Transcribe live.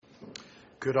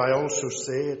Could I also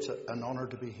say it's an honor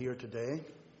to be here today?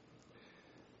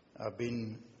 I've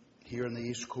been here on the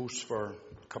East Coast for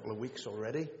a couple of weeks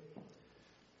already.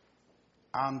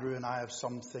 Andrew and I have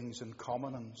some things in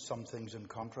common and some things in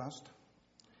contrast.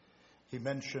 He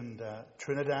mentioned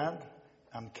Trinidad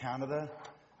and Canada,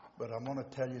 but I want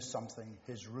to tell you something.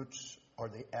 His roots are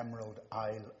the Emerald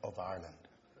Isle of Ireland.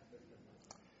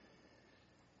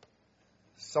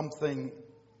 Something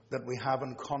that we have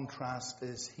in contrast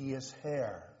is he has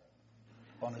hair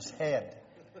on his head,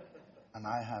 and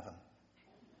I haven't.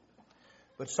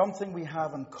 But something we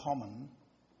have in common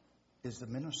is the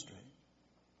ministry.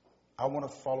 I want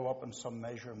to follow up in some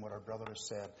measure on what our brother has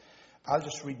said. I'll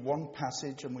just read one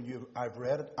passage, and when I've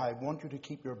read it, I want you to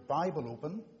keep your Bible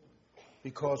open,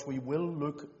 because we will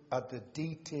look at the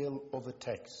detail of the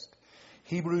text.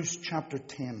 Hebrews chapter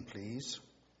 10, please.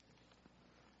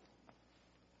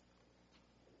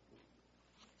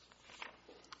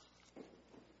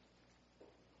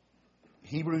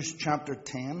 Hebrews chapter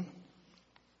 10,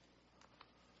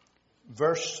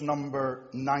 verse number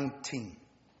 19.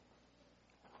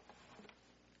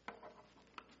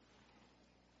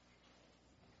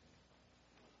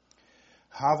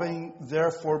 Having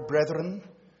therefore, brethren,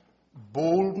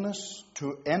 boldness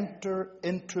to enter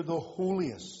into the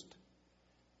holiest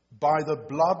by the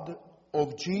blood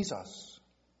of Jesus,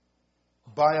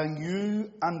 by a new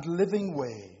and living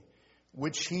way,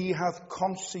 which he hath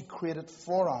consecrated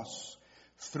for us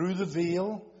through the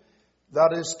veil,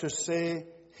 that is to say,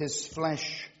 his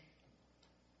flesh.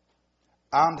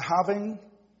 And having,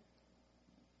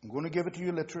 I'm going to give it to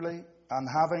you literally, and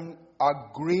having a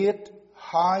great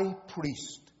high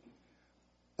priest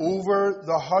over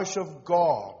the house of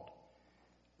God,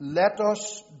 let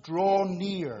us draw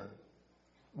near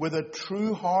with a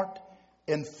true heart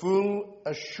in full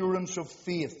assurance of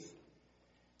faith,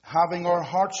 having our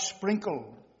hearts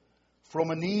sprinkled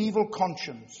from an evil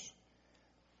conscience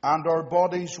and our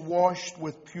bodies washed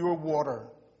with pure water.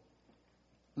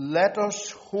 Let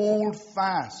us hold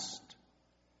fast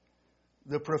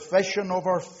the profession of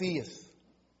our faith,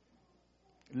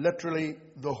 literally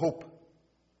the hope.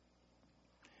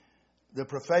 The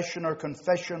profession or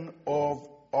confession of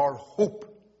our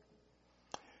hope,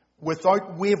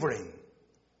 without wavering,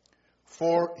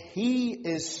 for he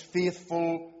is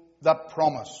faithful that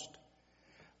promised.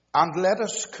 And let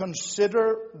us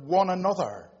consider one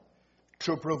another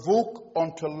to provoke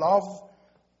unto love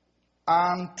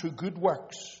and to good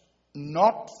works,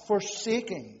 not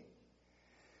forsaking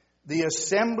the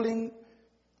assembling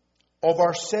of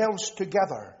ourselves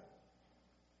together,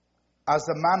 as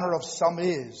the manner of some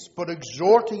is, but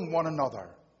exhorting one another,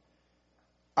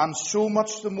 and so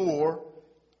much the more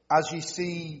as ye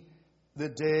see the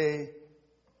day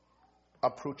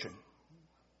approaching.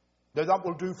 Now that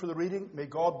will do for the reading. May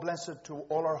God bless it to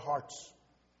all our hearts.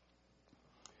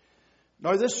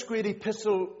 Now this great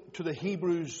epistle to the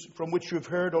Hebrews, from which you've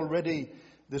heard already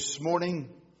this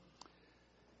morning,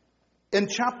 in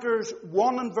chapters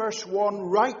 1 and verse 1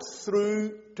 right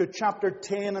through to chapter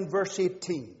 10 and verse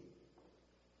 18,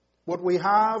 what we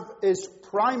have is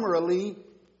primarily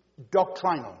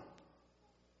doctrinal.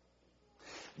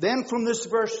 Then from this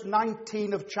verse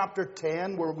 19 of chapter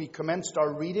 10, where we commenced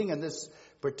our reading in this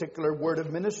particular word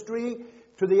of ministry,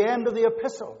 to the end of the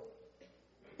epistle,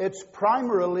 it's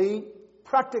primarily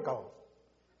practical.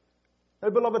 Now,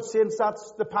 beloved saints,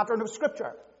 that's the pattern of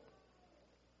Scripture.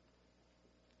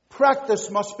 Practice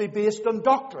must be based on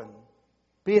doctrine,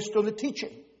 based on the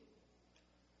teaching.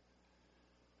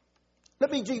 Let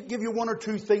me give you one or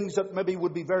two things that maybe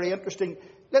would be very interesting.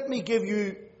 Let me give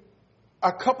you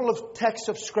a couple of texts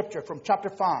of Scripture from chapter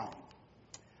 5.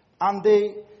 And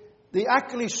they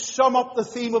actually sum up the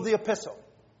theme of the epistle.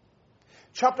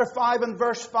 Chapter 5 and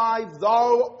verse 5,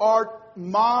 thou art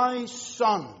my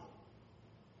son.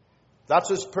 That's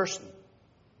his person.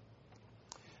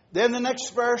 Then the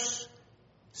next verse,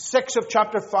 6 of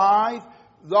chapter 5,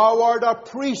 thou art a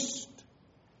priest.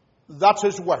 That's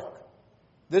his work.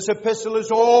 This epistle is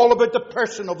all about the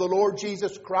person of the Lord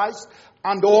Jesus Christ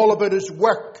and all about his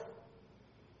work.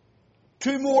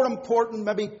 Two more important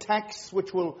maybe texts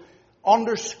which will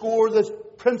underscore the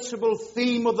principal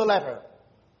theme of the letter.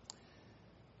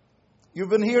 You've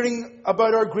been hearing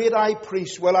about our great high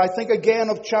priest. Well, I think again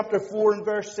of chapter 4 and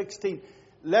verse 16.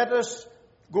 Let us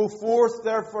go forth,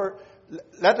 therefore,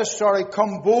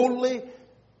 come boldly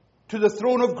to the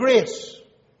throne of grace.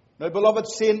 Now, beloved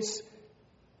saints,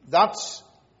 that's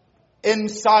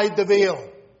inside the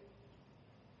veil.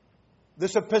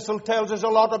 This epistle tells us a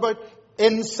lot about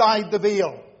inside the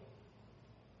veil.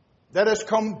 Let us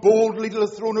come boldly to the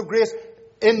throne of grace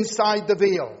inside the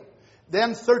veil.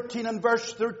 Then 13 and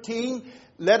verse 13,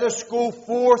 let us go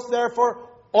forth therefore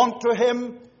unto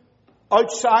him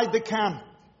outside the camp.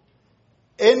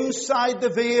 Inside the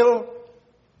veil,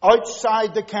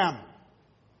 outside the camp.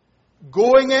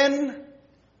 Going in,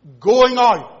 going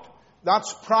out.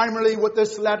 That's primarily what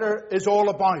this letter is all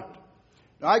about.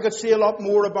 Now, I could say a lot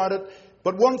more about it,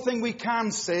 but one thing we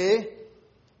can say,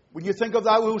 when you think of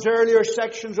those earlier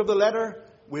sections of the letter,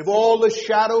 we have all the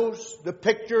shadows, the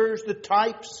pictures, the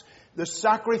types, the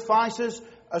sacrifices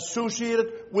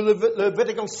associated with the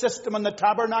Levitical system and the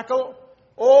tabernacle.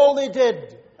 All they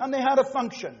did, and they had a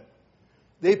function.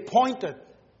 They pointed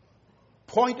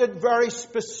very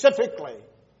specifically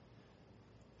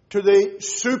to the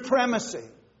supremacy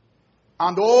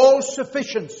and all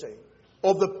sufficiency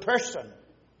of the person,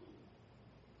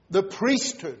 the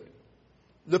priesthood,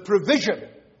 the provision,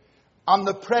 and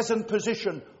the present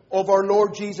position of our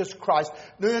Lord Jesus Christ.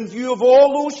 Now, in view of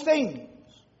all those things,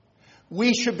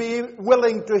 we should be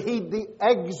willing to heed the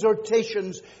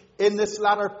exhortations in this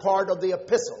latter part of the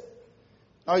epistle.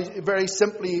 Now, very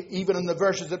simply, even in the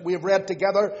verses that we have read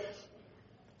together,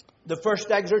 the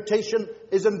first exhortation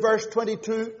is in verse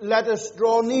 22, let us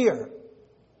draw near.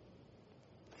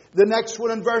 The next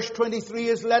one in verse 23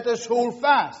 is let us hold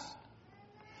fast.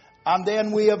 And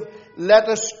then we have let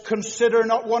us consider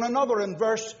not one another in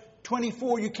verse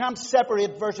 24. You can't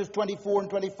separate verses 24 and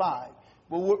 25.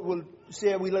 We'll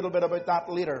say a wee little bit about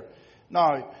that later.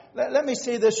 Now, let me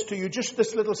say this to you, just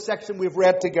this little section we've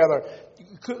read together.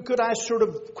 Could I sort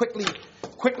of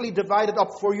quickly divide it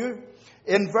up for you?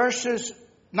 In verses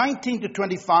 19 to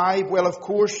 25, well, of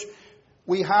course,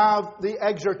 we have the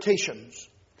exhortations.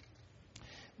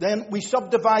 Then we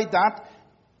subdivide that.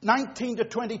 19 to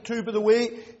 22, by the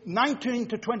way, 19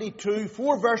 to 22,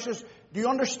 4 verses. Do you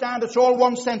understand? It's all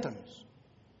one sentence.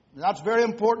 That's very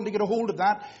important to get a hold of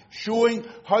that, showing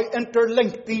how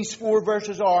interlinked these 4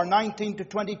 verses are. 19 to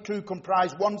 22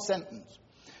 comprise one sentence.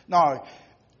 Now,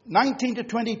 19 to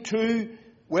 22,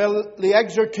 well, the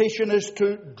exhortation is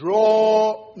to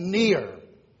draw near.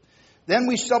 Then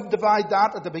we subdivide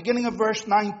that at the beginning of verse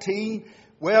 19.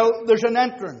 Well, there's an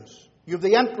entrance. You have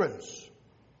the entrance.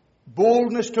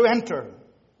 Boldness to enter.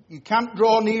 You can't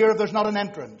draw near if there's not an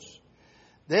entrance.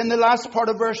 Then the last part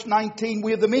of verse 19,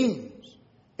 we have the means.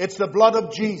 It's the blood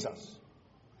of Jesus.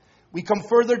 We come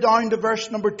further down to verse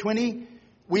number 20.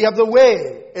 We have the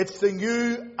way. It's the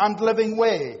new and living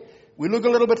way. We look a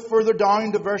little bit further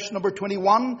down to verse number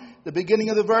 21. The beginning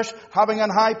of the verse. Having an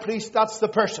high priest, that's the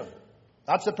person.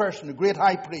 That's the person, the great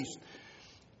high priest.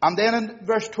 And then in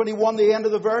verse 21, the end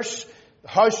of the verse. The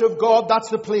house of God, that's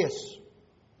the place.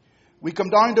 We come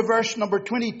down to verse number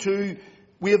 22.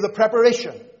 We have the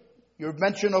preparation. Your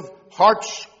mention of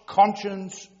hearts,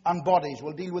 conscience, and bodies.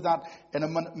 We'll deal with that in a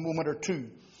moment or two.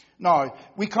 Now,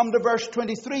 we come to verse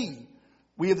 23.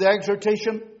 We have the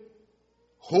exhortation,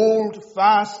 hold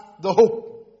fast the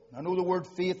hope. I know the word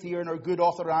faith here in our good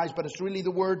authorized, but it's really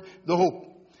the word, the hope.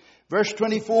 Verse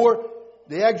 24,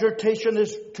 the exhortation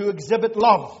is to exhibit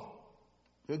love.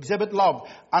 To exhibit love.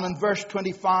 And in verse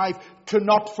 25, to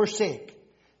not forsake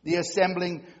the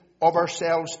assembling of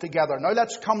ourselves together. Now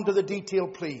let's come to the detail,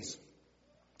 please.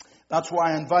 That's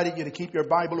why I invited you to keep your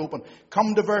Bible open.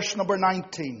 Come to verse number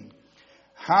 19.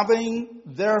 Having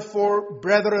therefore,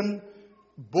 brethren,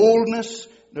 boldness.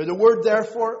 Now the word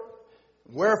therefore,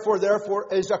 wherefore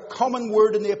therefore, is a common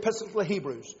word in the Epistle to the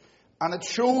Hebrews. And it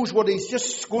shows what he's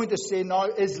just going to say now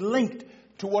is linked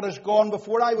to what has gone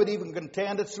before. I would even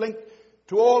contend it's linked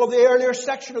to all of the earlier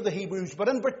section of the Hebrews. But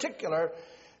in particular,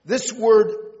 this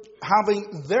word,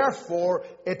 having therefore,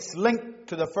 it's linked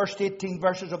to the first 18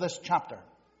 verses of this chapter.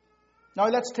 Now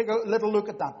let's take a little look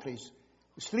at that, please.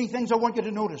 There's 3 things I want you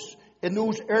to notice in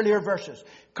those earlier verses.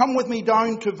 Come with me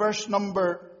down to verse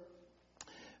number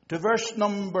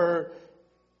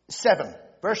 7.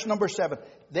 Verse number 7.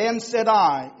 Then said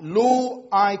I, lo,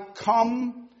 I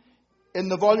come. In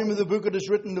the volume of the book it is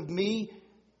written of me,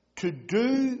 to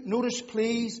do, notice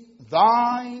please,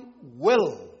 thy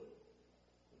will.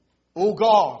 O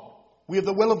God, we have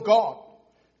the will of God.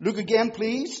 Look again,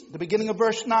 please, the beginning of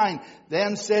verse 9.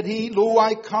 Then said he, lo,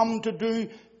 I come to do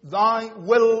thy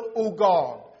will, O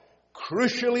God.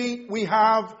 Crucially, we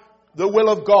have the will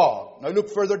of God. Now look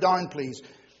further down, please.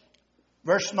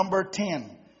 Verse number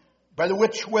 10. By the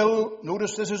which will,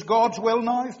 notice this is God's will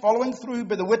now, following through,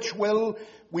 by the which will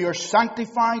we are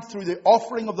sanctified through the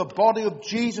offering of the body of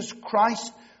Jesus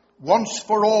Christ once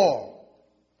for all.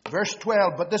 Verse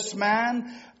 12. But this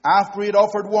man, after he had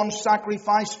offered one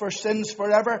sacrifice for sins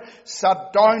forever,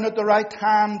 sat down at the right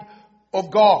hand of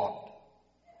God.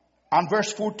 And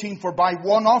verse 14, for by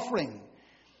one offering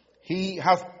he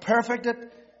hath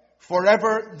perfected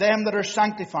forever them that are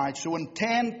sanctified. So in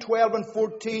 10, 12, and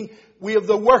 14, we have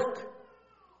the work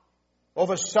of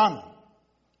a Son.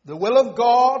 The will of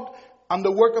God and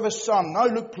the work of a Son. Now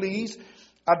look please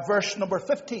at verse number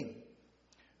 15.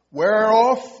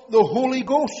 Whereof the Holy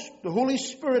Ghost, the Holy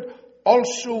Spirit,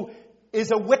 also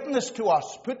is a witness to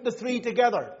us. Put the three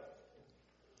together.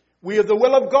 We have the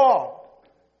will of God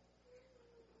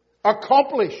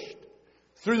accomplished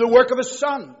through the work of His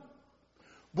Son,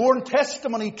 borne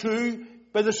testimony to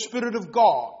by the Spirit of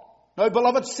God. Now,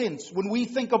 beloved saints, when we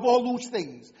think of all those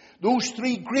things, those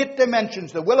three great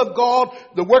dimensions, the will of God,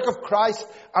 the work of Christ,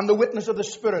 and the witness of the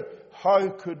Spirit, how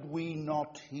could we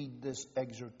not heed this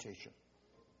exhortation?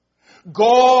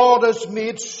 God has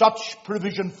made such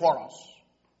provision for us.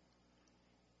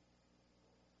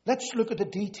 Let's look at the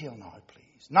detail now,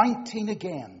 please. 19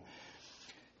 again.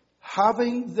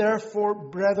 Having therefore,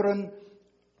 brethren,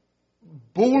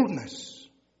 boldness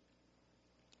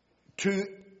to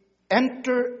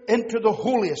enter into the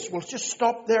holiest. We'll just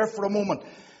stop there for a moment.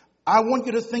 I want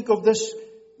you to think of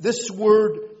this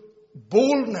word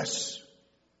boldness.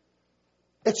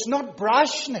 It's not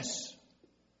brashness.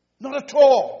 Not at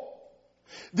all.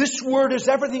 This word has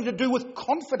everything to do with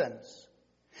confidence.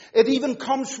 It even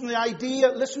comes from the idea,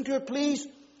 listen to it please,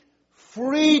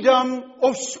 freedom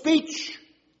of speech.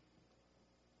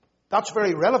 That's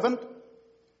very relevant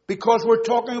because we're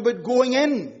talking about going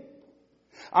in.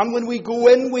 And when we go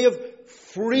in, we have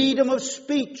freedom of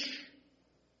speech.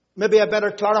 Maybe I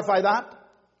better clarify that.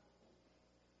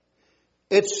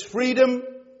 It's freedom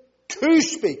to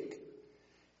speak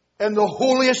in the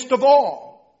holiest of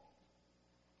all.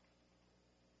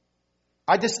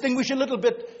 I distinguish a little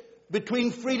bit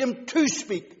between freedom to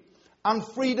speak and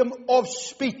freedom of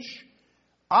speech.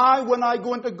 When I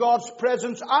go into God's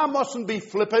presence, I mustn't be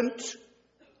flippant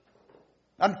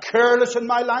and careless in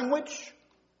my language.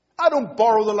 I don't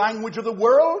borrow the language of the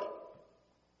world.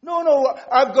 No,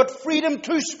 I've got freedom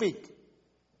to speak.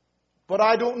 But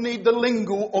I don't need the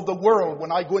lingo of the world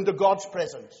when I go into God's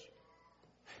presence.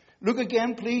 Look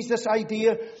again, please, this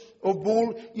idea of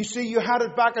bold. You see, you had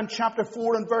it back in chapter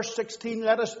 4 and verse 16.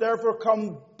 Let us therefore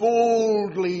come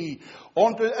boldly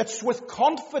unto. It's with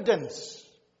confidence.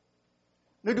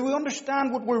 Now, do we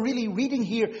understand what we're really reading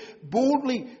here?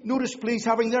 Boldly, notice please,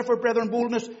 having therefore, brethren,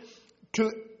 boldness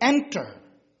to enter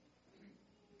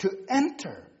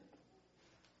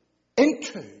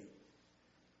into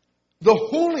the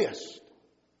holiest.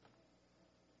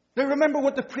 Now remember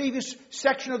what the previous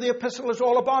section of the epistle is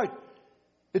all about.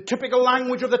 The typical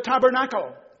language of the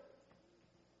tabernacle.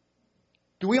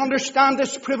 Do we understand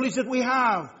this privilege that we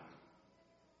have?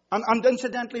 And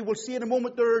incidentally, we'll see in a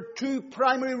moment, there are two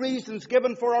primary reasons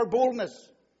given for our boldness,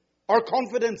 our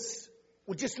confidence.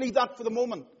 We'll just leave that for the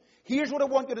moment. Here's what I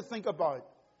want you to think about.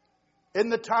 In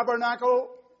the tabernacle,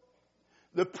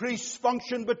 the priests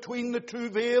functioned between the two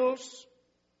veils.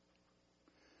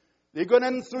 They got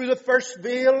in through the first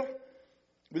veil,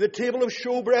 where the table of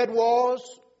showbread was,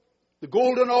 the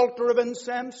golden altar of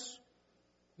incense.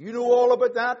 You know all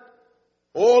about that.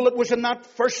 All that was in that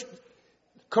first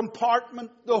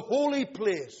compartment, the holy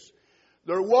place.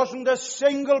 There wasn't a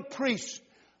single priest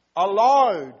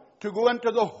allowed to go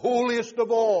into the holiest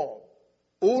of all.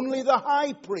 Only the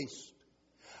high priest.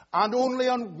 And only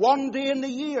on one day in the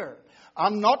year.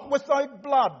 And not without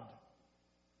blood.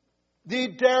 They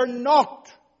dare not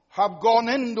have gone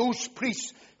in, those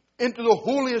priests, into the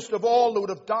holiest of all. They would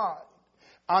have died.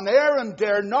 And Aaron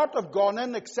dare not have gone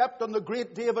in except on the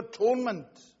great day of atonement.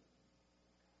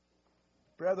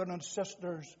 Brethren and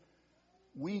sisters,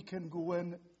 we can go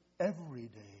in every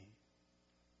day.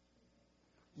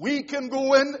 We can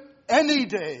go in any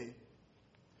day.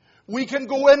 We can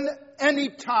go in any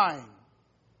time.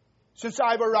 Since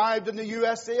I've arrived in the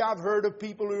USA, I've heard of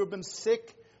people who have been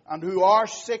sick and who are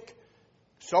sick.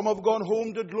 Some have gone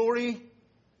home to glory.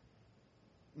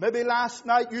 Maybe last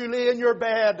night you lay in your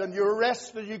bed and you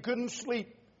rested, you couldn't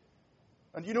sleep.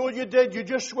 And you know what you did? You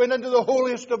just went into the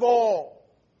holiest of all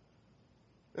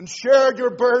and shared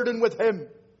your burden with Him.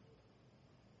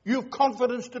 You have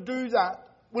confidence to do that.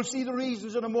 We'll see the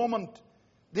reasons in a moment.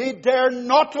 They dare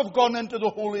not have gone into the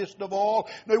holiest of all.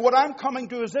 Now what I'm coming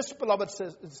to is this, beloved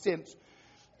saints.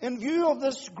 In view of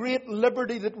this great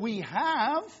liberty that we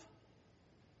have,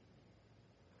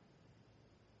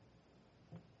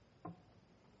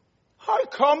 how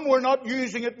come we're not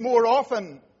using it more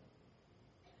often?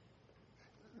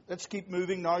 Let's keep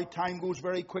moving now. Time goes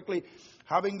very quickly.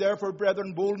 Having therefore,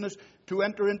 brethren, boldness to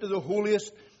enter into the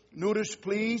holiest. Notice,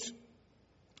 please,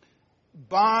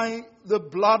 by the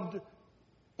blood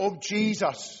of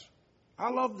Jesus. I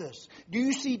love this. Do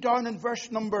you see down in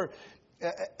verse number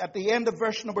at the end of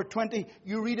verse number 20,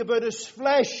 you read about his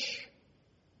flesh.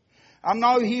 And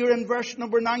now here in verse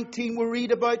number 19, we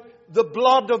read about the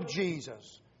blood of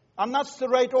Jesus. And that's the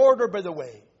right order, by the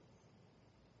way.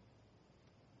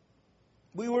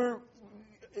 We were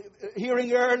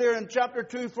hearing earlier in chapter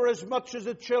 2, for as much as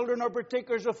the children are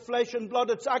partakers of flesh and blood,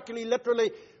 it's actually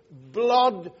literally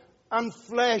blood and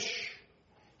flesh.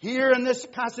 Here in this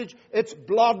passage, it's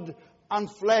blood and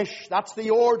flesh. That's the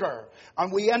order.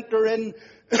 And we enter in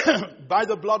by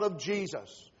the blood of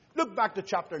Jesus. Look back to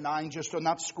chapter 9, just on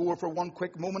that score for one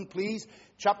quick moment, please.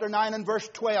 Chapter 9 and verse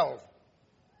 12.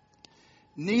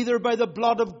 Neither by the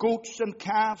blood of goats and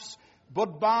calves,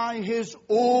 but by his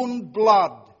own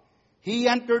blood, he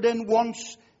entered in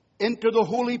once into the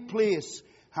holy place,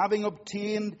 having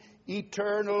obtained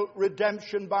eternal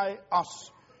redemption by us.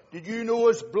 Did you know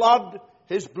his blood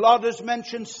is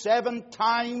mentioned 7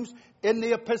 times in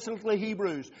the Epistle to the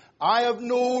Hebrews. I have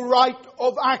no right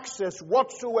of access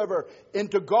whatsoever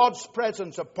into God's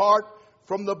presence apart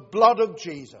from the blood of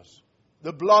Jesus.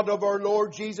 The blood of our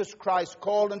Lord Jesus Christ,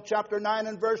 called in chapter 9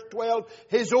 and verse 12,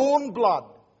 his own blood.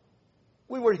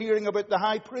 We were hearing about the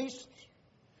high priests.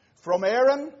 From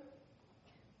Aaron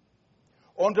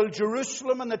until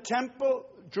Jerusalem and the temple.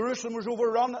 Jerusalem was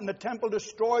overrun and the temple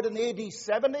destroyed in AD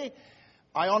 70.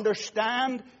 I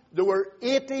understand there were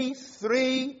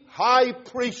 83 high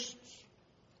priests.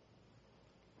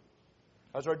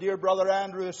 As our dear brother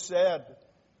Andrew has said,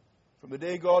 from the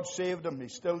day God saved him,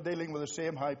 he's still dealing with the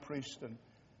same high priest.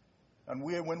 And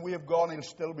when we have gone, he'll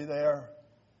still be there.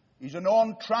 He's a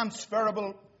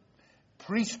non-transferable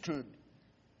priesthood.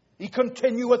 He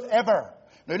continueth ever.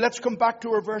 Now let's come back to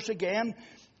our verse again.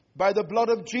 By the blood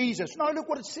of Jesus. Now look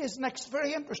what it says next.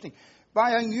 Very interesting.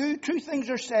 By a new, 2 things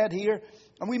are said here,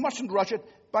 and we mustn't rush it.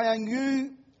 By a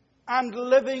new and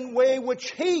living way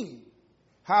which he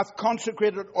hath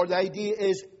consecrated, or the idea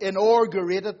is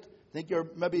inaugurated. I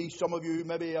think some of you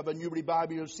maybe have a Newbury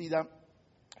Bible, you'll see that.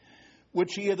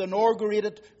 Which he hath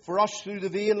inaugurated for us through the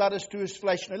veil, that is to his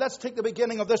flesh. Now let's take the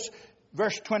beginning of this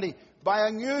verse 20. By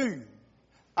a new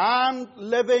and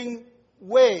living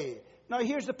way. Now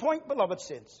here's the point, beloved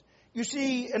saints. You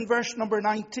see in verse number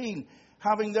 19,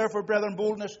 having therefore, brethren,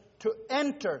 boldness to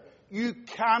enter. You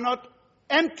cannot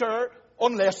enter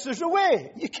unless there's a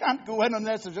way. You can't go in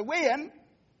unless there's a way in.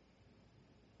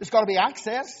 There's got to be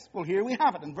access. Well, here we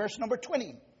have it in verse number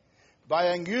 20. By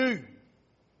a new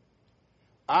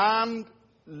and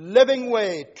living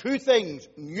way. 2 things.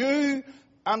 New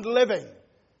and living.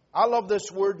 I love this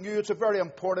word new. It's a very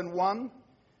important one.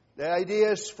 The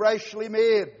idea is freshly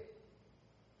made.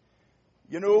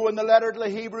 You know, when the letter to the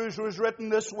Hebrews was written,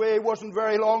 this way wasn't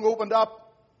very long opened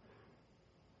up.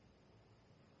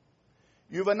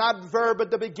 You have an adverb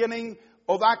at the beginning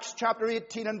of Acts chapter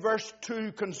 18 and verse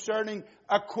 2 concerning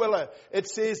Aquila. It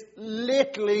says,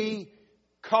 lately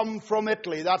come from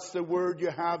Italy. That's the word you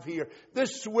have here.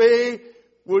 This way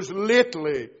was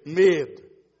lately made.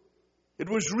 It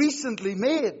was recently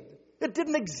made. It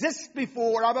didn't exist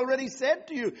before. I've already said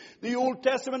to you, the Old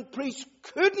Testament priests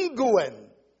couldn't go in.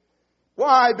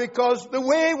 Why? Because the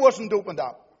way wasn't opened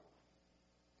up.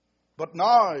 But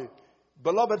now,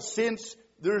 beloved saints,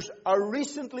 there's a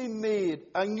recently made,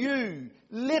 a new,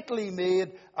 lately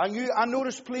made, a new, and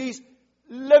notice please,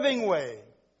 living way.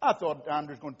 I thought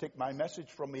Andrew's going to take my message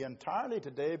from me entirely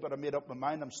today, but I made up my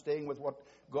mind. I'm staying with what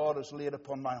God has laid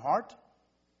upon my heart.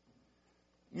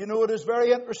 You know, it is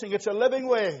very interesting. It's a living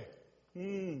way.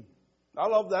 I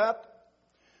love that.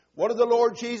 What did the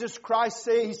Lord Jesus Christ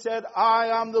say? He said, I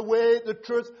am the way, the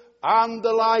truth, and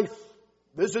the life.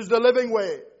 This is the living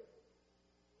way.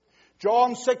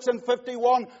 John 6 and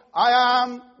 51, I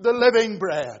am the living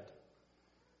bread.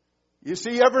 You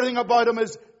see, everything about him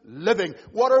is living.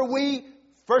 What are we?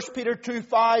 1 Peter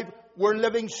 2:5, we're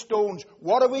living stones.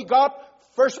 What have we got?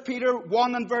 1 Peter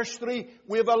 1 and verse 3,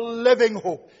 we have a living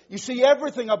hope. You see,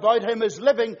 everything about him is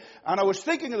living. And I was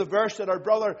thinking of the verse that our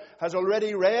brother has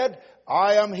already read.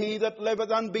 I am he that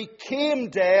liveth and became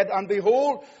dead, and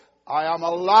behold, I am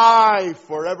alive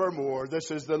forevermore.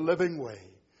 This is the living way.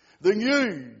 The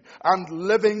new and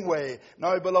living way.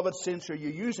 Now, beloved saints, are you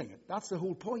using it? That's the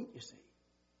whole point, you see.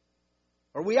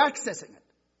 Are we accessing it?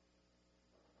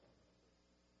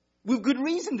 We've good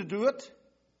reason to do it.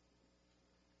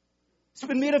 It's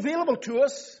been made available to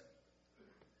us.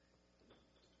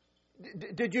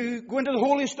 Did you go into the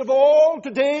holiest of all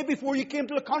today before you came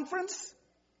to the conference?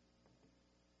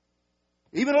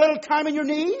 Even a little time on your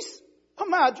knees?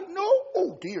 Imagine. No.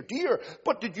 Oh, dear, dear.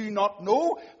 But did you not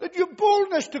know that you have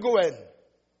boldness to go in?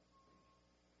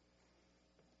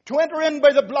 To enter in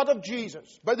by the blood of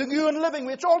Jesus, by the new and living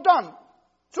way. It's all done.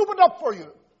 It's opened up for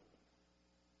you.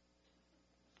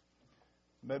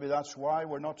 Maybe that's why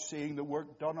we're not seeing the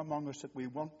work done among us that we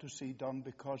want to see done,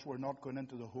 because we're not going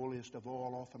into the holiest of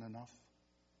all often enough.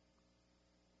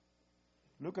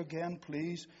 Look again,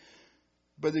 please.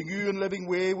 By the new and living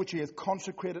way which he hath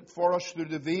consecrated for us through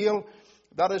the veil,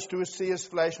 that is to see his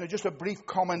flesh. Now just a brief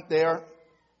comment there.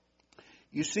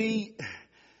 You see,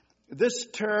 this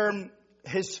term,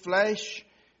 his flesh,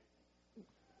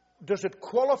 does it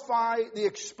qualify the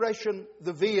expression,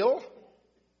 the veil?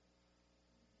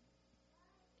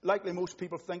 Likely most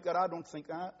people think that. I don't think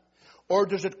that. Or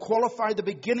does it qualify the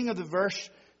beginning of the verse,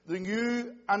 the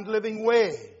new and living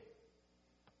way?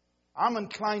 I'm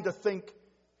inclined to think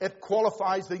it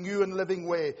qualifies the new and living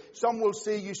way. Some will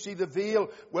say, you see the veil.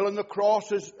 Well, on the cross,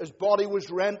 his body was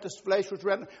rent, his flesh was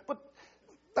rent. But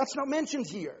that's not mentioned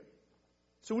here.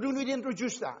 So we don't need to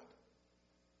introduce that.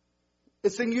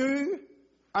 It's the new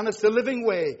and it's the living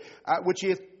way, which he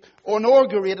hath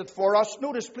inaugurated for us.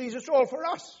 Notice, please, it's all for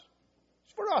us.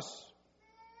 For us.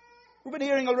 We've been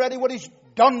hearing already what he's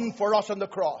done for us on the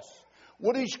cross.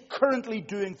 What he's currently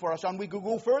doing for us. And we could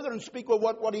go further and speak of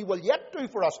what he will yet do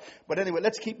for us. But anyway,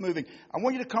 let's keep moving. I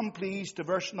want you to come, please, to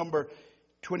verse number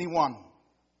 21.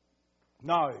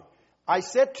 Now, I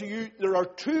said to you, there are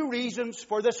two reasons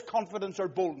for this confidence or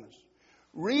boldness.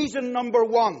 Reason number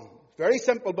one, very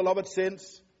simple, beloved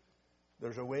saints.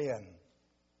 There's a way in.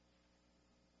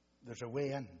 There's a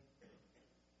way in.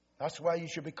 That's why you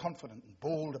should be confident and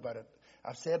bold about it.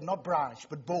 I've said not brash,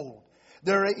 but bold.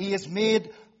 He has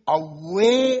made a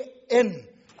way in.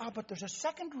 But there's a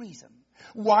second reason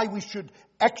why we should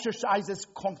exercise this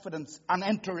confidence and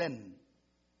enter in.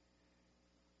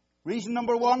 Reason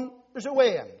number one, there's a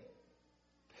way in.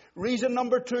 Reason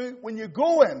number two, when you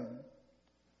go in,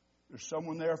 there's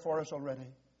someone there for us already.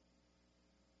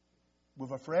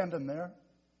 We've a friend in there.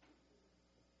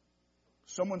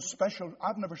 Someone special.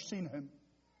 I've never seen him.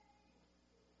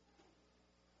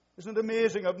 Isn't it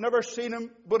amazing? I've never seen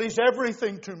him, but he's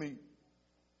everything to me.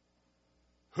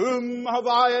 Whom have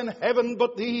I in heaven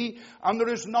but thee? And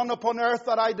there is none upon earth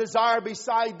that I desire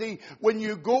beside thee. When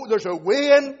you go, there's a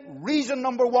way in. Reason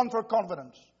number one for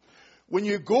confidence. When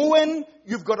you go in,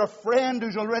 you've got a friend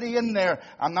who's already in there.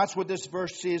 And that's what this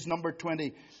verse says, number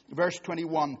 20, verse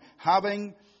 21.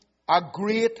 Having a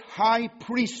great high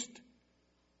priest.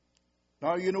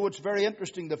 Now, you know, it's very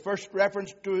interesting. The first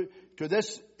reference to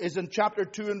this is in chapter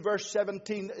 2 and verse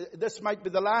 17. This might be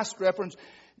the last reference,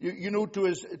 you know, to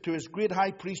his great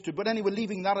high priesthood. But anyway,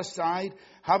 leaving that aside,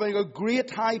 having a great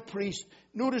high priest.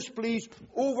 Notice, please,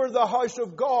 over the house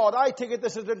of God. I take it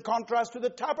this is in contrast to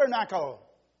the tabernacle.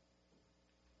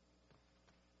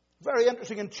 Very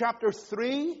interesting. In chapter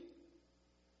 3,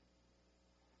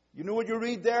 you know what you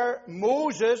read there?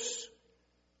 Moses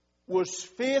was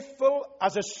faithful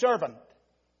as a servant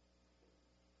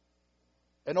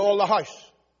in all the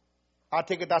house. I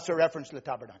take it that's a reference to the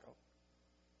tabernacle.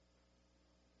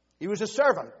 He was a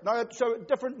servant. Now, it's a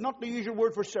different, not the usual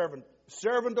word for servant.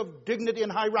 Servant of dignity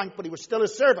and high rank, but he was still a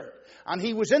servant. And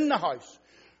he was in the house.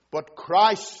 But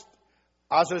Christ,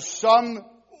 as a son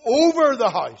over the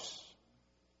house.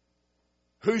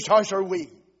 Whose house are we?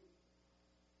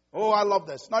 Oh, I love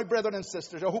this. Now, brethren and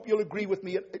sisters, I hope you'll agree with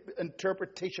me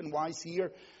interpretation-wise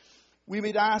here. We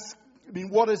may ask,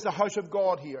 what is the house of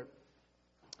God here?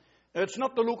 Now, it's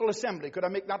not the local assembly. Could I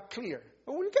make that clear?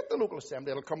 Oh, we'll get the local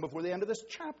assembly. It'll come before the end of this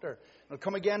chapter. It'll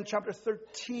come again, chapter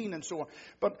 13 and so on.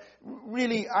 But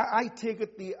really, I take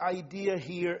it the idea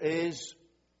here is,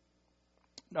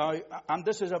 now, and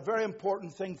this is a very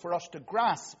important thing for us to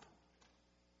grasp,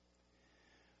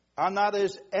 and that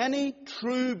is any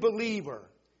true believer,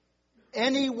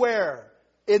 anywhere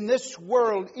in this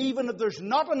world, even if there's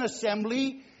not an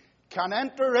assembly, can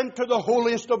enter into the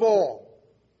holiest of all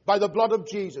by the blood of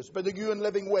Jesus, by the new and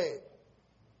living way.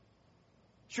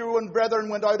 Sure, when brethren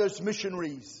went out as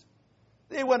missionaries,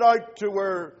 they went out to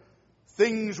where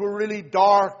things were really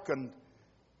dark and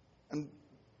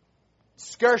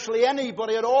scarcely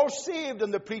anybody at all saved,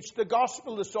 and they preached the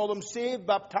gospel. They saw them saved,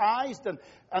 baptized, and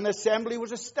an assembly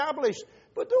was established.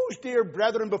 But those dear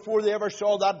brethren, before they ever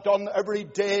saw that done every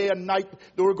day and night,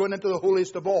 they were going into the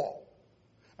holiest of all.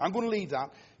 I'm going to leave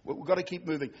that. We've got to keep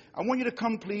moving. I want you to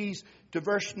come, please, to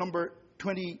verse number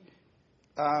 22.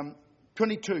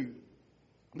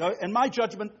 Now, in my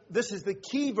judgment, this is the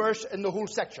key verse in the whole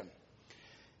section.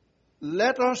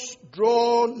 Let us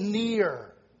draw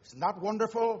near. Isn't that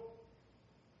wonderful?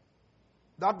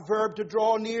 That verb to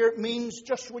draw near means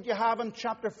just what you have in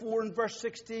chapter 4 and verse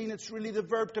 16. It's really the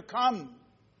verb to come.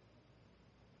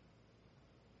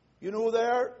 You know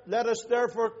there, let us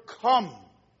therefore come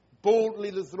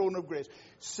boldly to the throne of grace.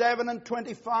 7 and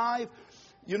 25,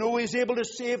 you know, he's able to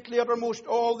save to the uttermost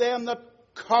all them that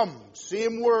come.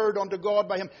 Same word, unto God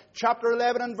by him. Chapter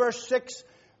 11 and verse 6.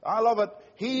 I love it.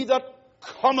 He that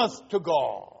cometh to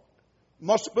God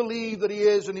must believe that he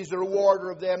is, and he's the rewarder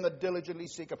of them that diligently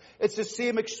seek him. It's the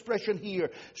same expression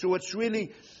here. So it's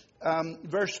really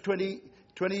verse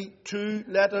 22,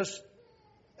 let us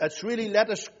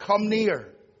come near.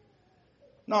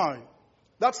 Now,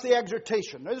 that's the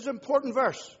exhortation. Now, this is an important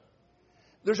verse.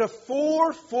 There's a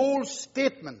fourfold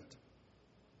statement,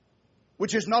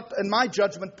 which is not, in my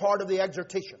judgment, part of the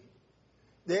exhortation.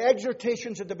 The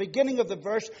exhortation's at the beginning of the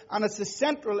verse, and it's the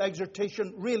central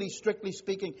exhortation, really, strictly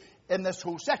speaking, in this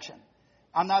whole section.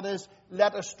 And that is,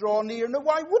 let us draw near. Now,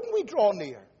 why wouldn't we draw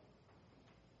near?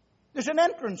 There's an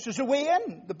entrance, there's a way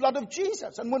in, the blood of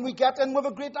Jesus. And when we get in, we have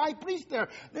a great high priest there.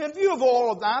 Now, in view of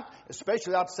all of that,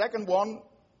 especially that second one,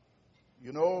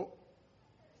 you know,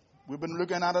 we've been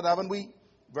looking at it, haven't we?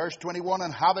 Verse 21,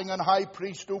 and having an high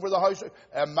priest over the house.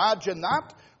 Imagine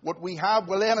that, what we have.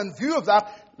 Well, then, in view of that,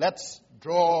 let's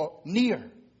draw near.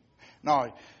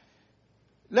 Now,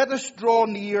 let us draw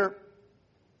near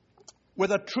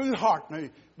with a true heart. Now,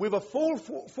 we have a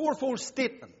fourfold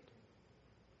statement.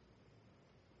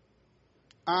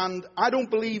 And I don't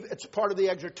believe it's part of the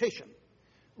exhortation.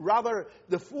 Rather,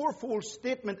 the fourfold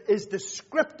statement is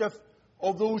descriptive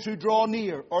of those who draw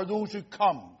near, or those who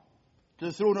come to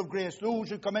the throne of grace, those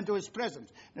who come into his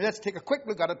presence. Now let's take a quick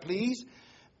look at it, please.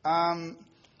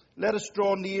 Let us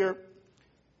draw near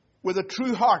with a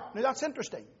true heart. Now that's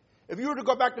interesting. If you were to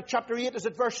go back to chapter 8, is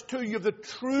it verse 2, you have the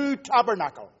true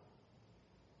tabernacle.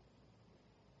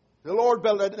 The Lord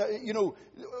built it,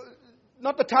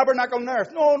 not the tabernacle on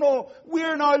earth. No,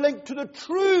 we're now linked to the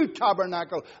true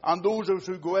tabernacle. And those of us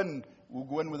who go in, will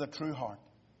go in with a true heart.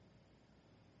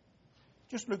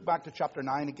 Just look back to chapter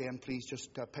 9 again, please.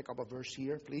 Just pick up a verse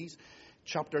here, please.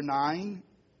 Chapter 9.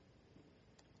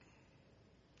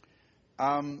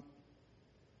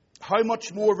 How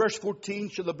much more, verse 14,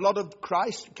 shall the blood of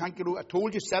Christ, I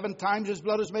told you 7 times his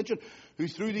blood is mentioned, who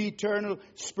through the eternal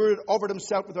Spirit offered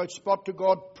himself without spot to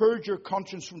God, purge your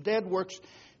conscience from dead works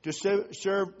to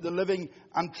serve the living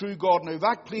and true God. Now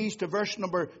back please to verse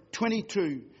number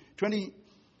 22.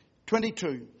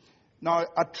 Now,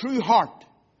 a true heart.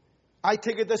 I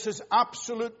take it this is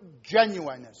absolute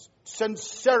genuineness,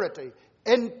 sincerity,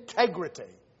 integrity.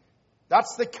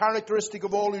 That's the characteristic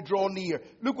of all who draw near.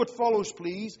 Look what follows,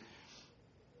 please.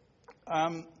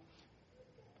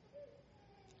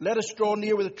 Let us draw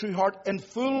near with a true heart in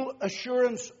full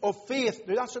assurance of faith.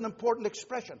 Now, that's an important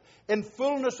expression. In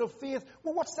fullness of faith.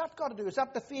 Well, what's that got to do? Is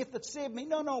that the faith that saved me?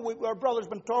 No, our brother's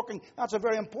been talking. That's a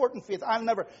very important faith. I'll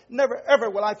never, ever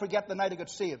will I forget the night I got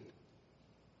saved.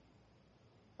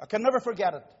 I can never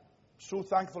forget it. So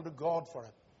thankful to God for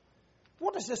it.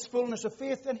 What is this fullness of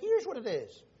faith? And here's what it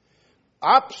is.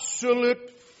 Absolute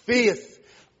faith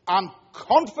and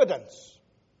confidence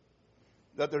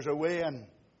that there's a way in.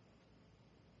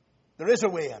 There is a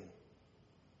way in.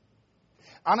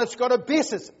 And it's got a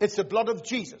basis. It's the blood of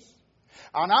Jesus.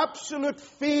 An absolute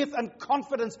faith and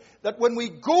confidence that when we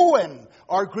go in,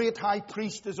 our great high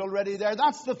priest is already there.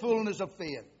 That's the fullness of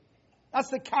faith. That's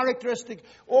the characteristic.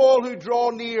 All who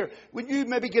draw near. When you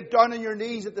maybe get down on your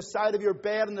knees at the side of your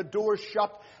bed and the door's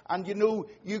shut, and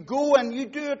you go and you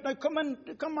do it. Now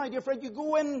come my dear friend, you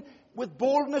go in with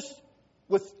boldness,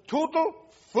 with total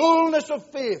fullness of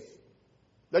faith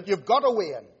that you've got a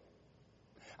way in.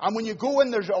 And when you go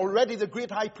in, there's already the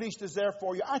great high priest is there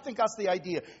for you. I think that's the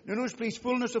idea. You notice, please,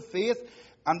 fullness of faith.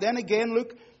 And then again,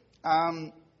 look,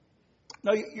 now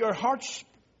your heart's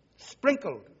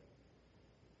sprinkled.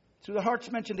 So the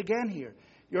heart's mentioned again here.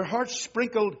 Your heart's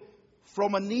sprinkled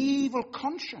from an evil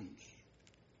conscience.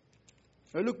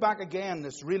 Now look back again.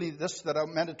 This that I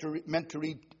meant to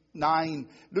read 9.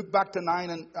 Look back to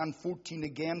 9 and 14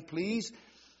 again, please.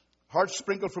 Heart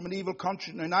sprinkled from an evil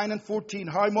conscience. Now 9 and 14.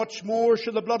 How much more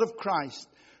shall the blood of Christ,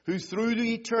 who through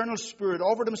the eternal Spirit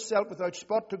offered himself without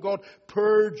spot to God,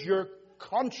 purge your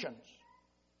conscience.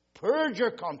 Purge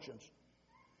your conscience.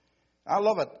 I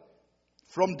love it.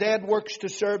 From dead works to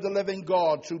serve the living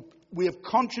God. So we have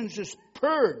consciences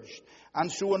purged. And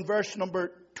so in verse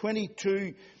number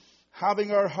 22,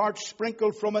 having our hearts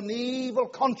sprinkled from an evil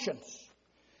conscience.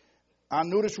 And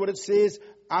notice what it says,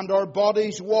 and our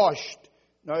bodies washed.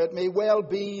 Now it may well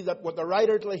be that what the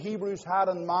writer to the Hebrews had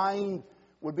in mind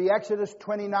would be Exodus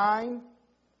 29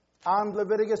 and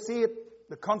Leviticus 8,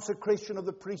 the consecration of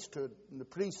the priesthood, and the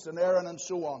priests and Aaron and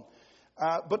so on.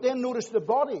 But then notice the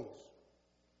bodies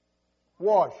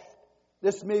washed.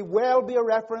 This may well be a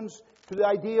reference to the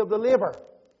idea of the laver.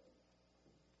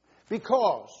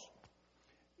 Because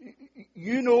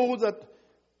you know that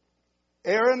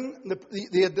Aaron,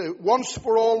 they had the once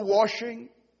for all washing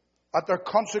at their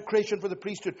consecration for the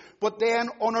priesthood. But then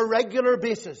on a regular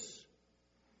basis,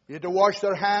 they had to wash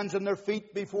their hands and their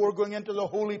feet before going into the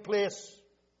holy place.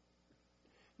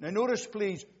 Now notice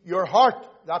please, your heart,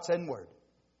 that's inward.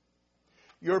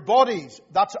 Your bodies,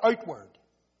 that's outward.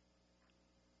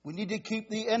 We need to keep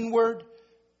the inward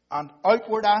and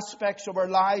outward aspects of our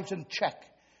lives in check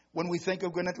when we think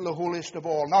of going into the holiest of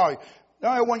all. Now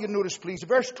I want you to notice please,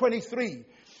 verse 23.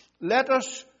 Let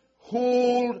us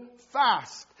hold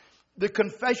fast the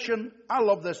confession, I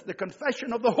love this, the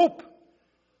confession of the hope,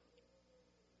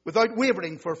 without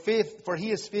wavering, for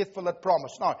he is faithful that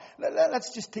promised. Now,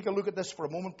 let's just take a look at this for a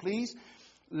moment, please.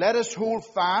 Let us hold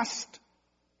fast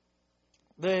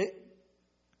the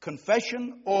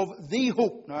confession of the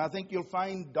hope. Now, I think you'll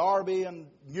find Darby and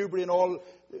Newbury and all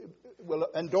will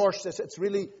endorse this. It's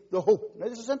really the hope. Now,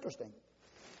 this is interesting.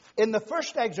 In the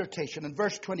first exhortation, in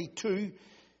verse 22,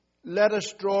 let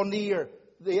us draw near.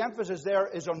 The emphasis there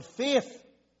is on faith.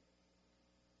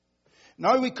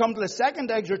 Now we come to the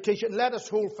second exhortation, let us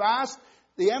hold fast.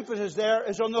 The emphasis there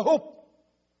is on the hope.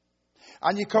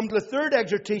 And you come to the third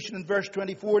exhortation in verse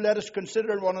 24, let us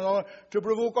consider one another to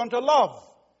provoke unto love.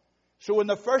 So in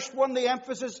the first one, the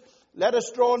emphasis, let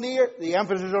us draw near, the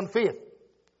emphasis is on faith.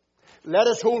 Let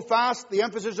us hold fast, the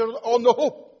emphasis is on the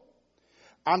hope.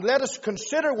 And let us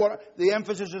consider what the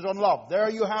emphasis is on love. There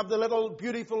you have the little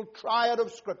beautiful triad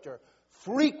of Scripture,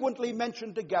 frequently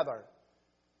mentioned together.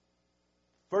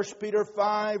 1 Peter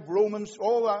 5, Romans,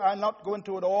 I'll not go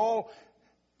into it all.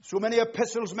 So many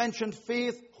epistles mentioned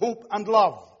faith, hope, and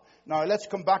love. Now let's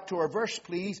come back to our verse,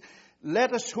 please.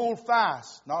 Let us hold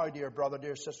fast. Now, dear brother,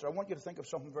 dear sister, I want you to think of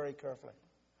something very carefully.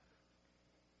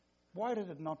 Why did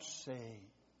it not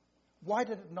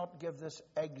give this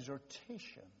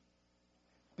exhortation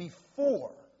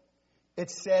before it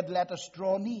said, let us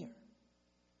draw near?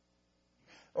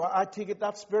 Well, I take it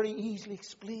that's very easily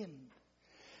explained.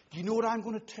 Do you know what I'm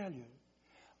going to tell you?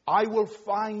 I will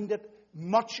find it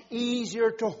much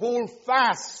easier to hold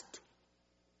fast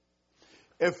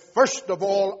if first of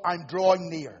all I'm drawing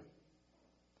near.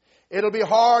 It'll be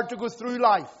hard to go through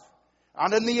life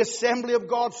and in the assembly of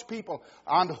God's people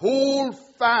and hold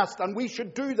fast, and we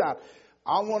should do that.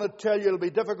 I want to tell you it'll be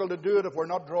difficult to do it if we're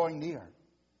not drawing near.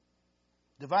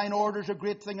 Divine order is a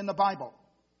great thing in the Bible.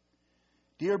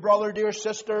 Dear brother, dear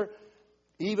sister,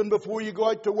 even before you go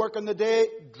out to work in the day,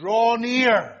 draw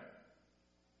near,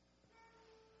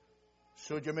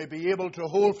 so that you may be able to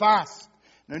hold fast.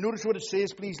 Now notice what it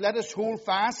says, please. Let us hold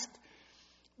fast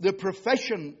the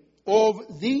profession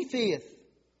of the faith,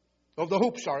 of the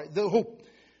hope, the hope,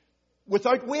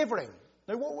 without wavering.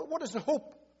 Now what is the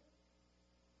hope?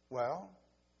 Well,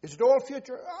 is it all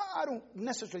future? I don't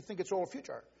necessarily think it's all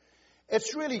future.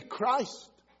 It's really Christ.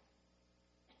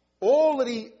 All that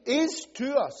He is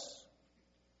to us.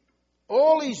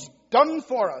 All He's done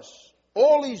for us.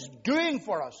 All He's doing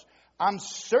for us. And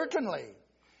certainly,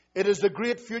 it is the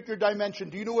great future dimension.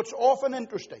 Do you know what's often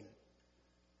interesting?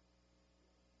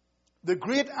 The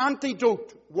great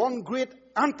antidote, one great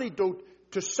antidote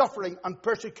to suffering and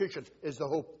persecution is the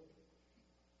hope.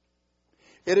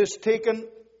 It has taken,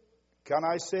 can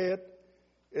I say it?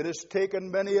 It has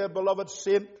taken many a beloved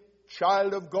saint,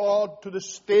 child of God, to the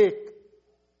stake,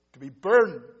 to be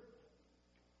burned,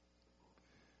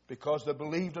 because they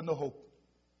believed in the hope.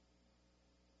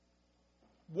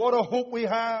 What a hope we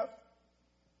have.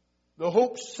 The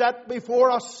hope set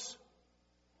before us.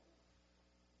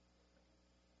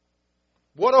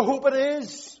 What a hope it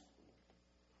is.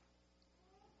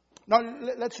 Now,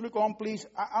 let's look on, please.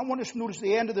 I want us to notice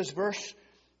the end of this verse.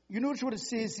 You notice what it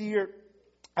says here.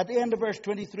 At the end of verse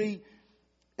 23,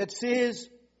 it says,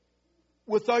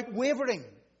 without wavering.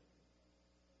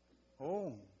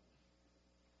 Oh.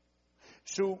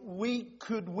 So we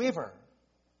could waver.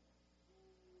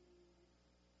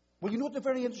 Well, you know what the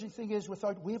very interesting thing is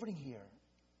without wavering here?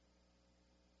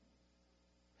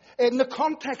 In the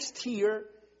context here,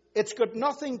 it's got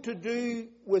nothing to do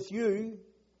with you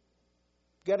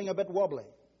getting a bit wobbly.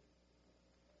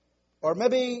 Or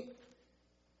maybe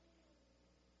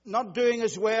not doing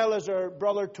as well as our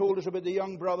brother told us about the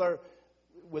young brother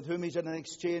with whom he's in an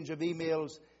exchange of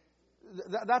emails.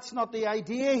 That's not the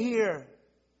idea here.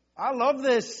 I love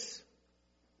this.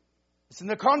 It's in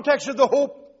the context of the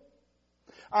hope.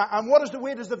 And what is the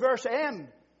way does the verse end?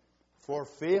 For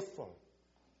faithful.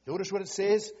 Notice what it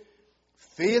says.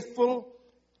 Faithful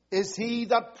is He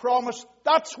that promised.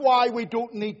 That's why we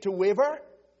don't need to waver.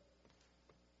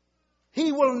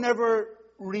 He will never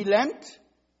relent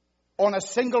on a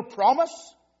single promise.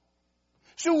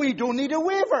 So we don't need to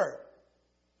waver.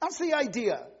 That's the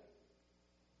idea.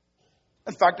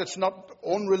 In fact, it's not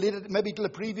unrelated maybe to the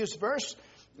previous verse.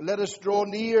 Let us draw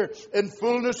near in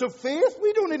fullness of faith.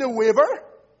 We don't need to waver.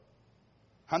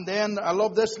 And then, I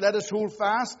love this, let us hold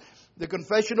fast the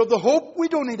confession of the hope. We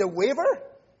don't need to waver.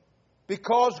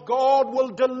 Because God will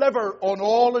deliver on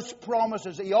all His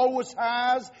promises. He always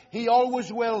has. He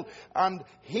always will. And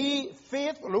He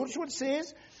faithful. Notice what it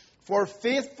says. For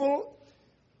faithful,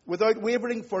 without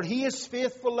wavering, for He is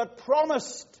faithful that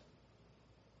promised.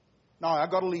 Now,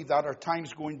 I've got to leave that. Our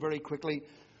time's going very quickly.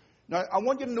 Now, I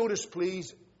want you to notice,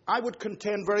 please, I would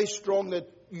contend very strongly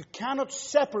that you cannot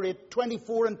separate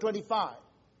 24 and 25.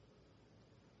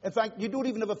 In fact, you don't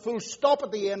even have a full stop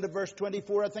at the end of verse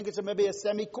 24. I think it's maybe a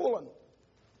semicolon.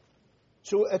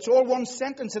 So it's all one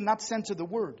sentence in that sense of the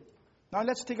word. Now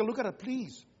let's take a look at it,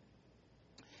 please.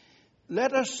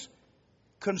 Let us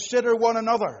consider one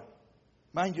another.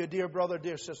 Mind you, dear brother,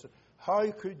 dear sister,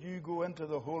 how could you go into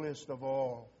the holiest of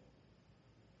all?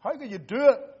 How could you do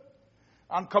it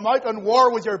and come out and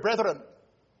war with your brethren?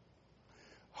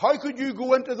 How could you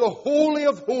go into the Holy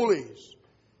of Holies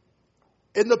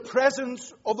in the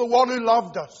presence of the one who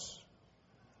loved us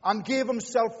and gave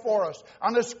Himself for us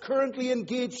and is currently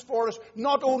engaged for us,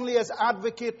 not only as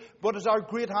advocate, but as our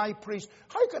great high priest?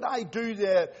 How could I do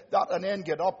that and then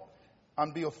get up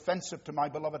and be offensive to my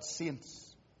beloved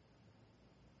saints?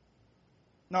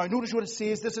 Now, notice what it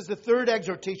says. This is the third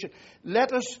exhortation.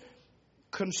 Let us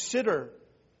consider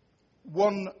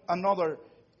one another.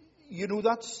 You know,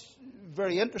 that's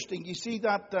very interesting. You see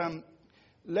that,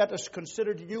 let us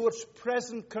consider, do you know it's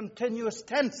present continuous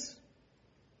tense?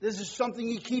 This is something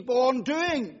you keep on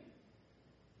doing.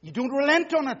 You don't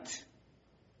relent on it.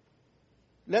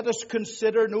 Let us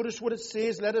consider, notice what it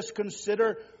says, let us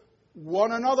consider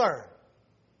one another.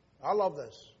 I love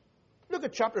this. Look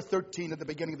at chapter 13 at the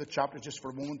beginning of the chapter just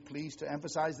for a moment, please, to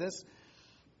emphasize this.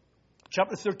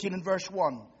 Chapter 13 and verse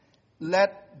 1.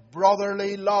 Let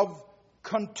brotherly love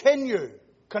continue.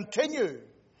 Continue.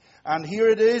 And here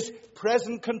it is,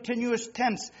 present continuous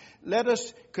tense. Let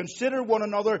us consider one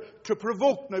another to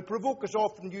provoke. Now, provoke is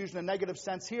often used in a negative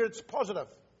sense. Here it's positive.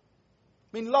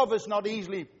 I mean, love is not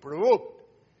easily provoked.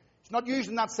 It's not used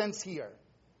in that sense here.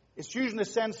 It's used in the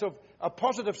sense of a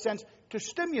positive sense to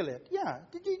stimulate. Yeah,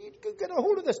 you get a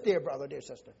hold of this, dear brother, dear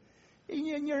sister.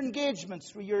 In your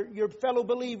engagements with your fellow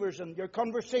believers and your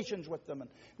conversations with them, and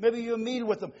maybe you meal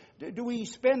with them. Do we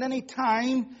spend any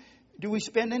time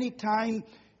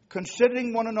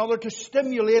considering one another to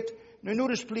stimulate, now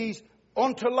notice please,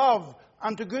 unto love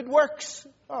and to good works?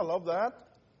 I love that.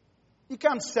 You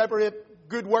can't separate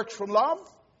good works from love.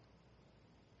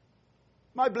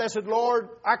 My blessed Lord,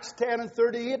 Acts 10 and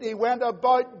 38, He went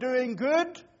about doing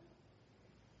good.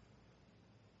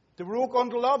 To provoke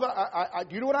unto love,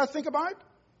 do you know what I think about?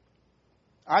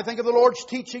 I think of the Lord's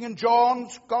teaching in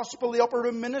John's Gospel, the upper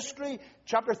room ministry,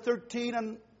 chapter 13,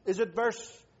 and is it verse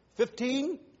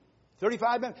 15?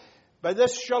 35 minutes. By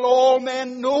this shall all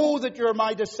men know that you're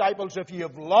my disciples, if you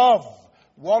have love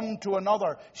one to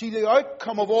another. See, the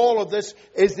outcome of all of this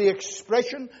is the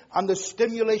expression and the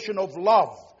stimulation of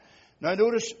love. Now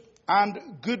notice, and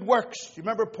good works. You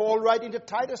remember Paul writing to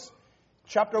Titus,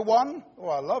 chapter 1? Oh,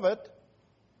 I love it.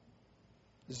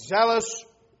 Zealous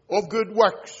of good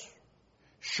works,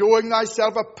 showing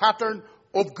thyself a pattern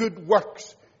of good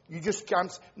works. You just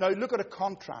can't. Now look at a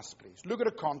contrast, please. Look at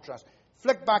a contrast.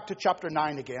 Flick back to chapter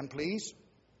 9 again, please.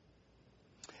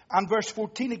 And verse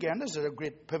 14 again. This is a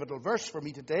great pivotal verse for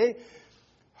me today.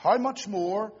 How much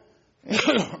more,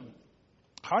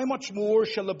 how much more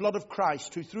shall the blood of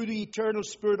Christ, who through the eternal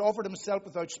Spirit offered Himself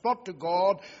without spot to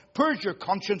God, purge your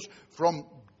conscience from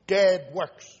dead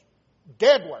works?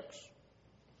 Dead works.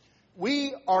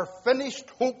 We are finished,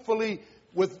 hopefully,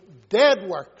 with dead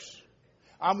works.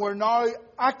 And we're now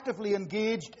actively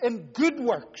engaged in good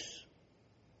works.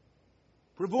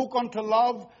 Provoke unto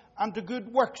love and to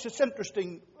good works. It's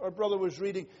interesting, our brother was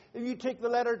reading. If you take the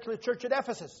letter to the church at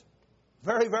Ephesus,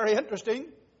 very, very interesting.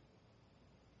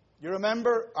 You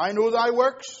remember, I know thy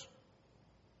works,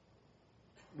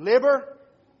 labor,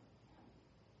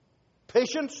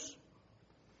 patience.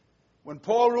 When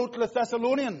Paul wrote to the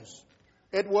Thessalonians,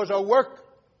 it was a work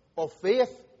of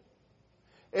faith.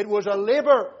 It was a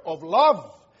labor of love.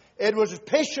 It was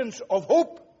patience of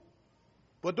hope.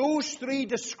 But those three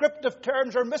descriptive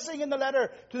terms are missing in the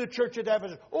letter to the church at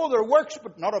Ephesus. Oh, there are works,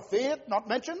 but not of faith, not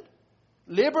mentioned.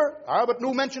 Labor, but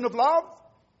no mention of love.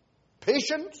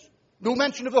 Patience, no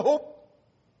mention of the hope.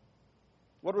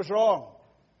 What was wrong?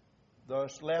 Thou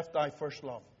hast left thy first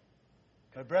love.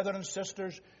 My brethren and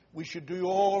sisters, we should do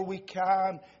all we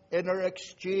can in our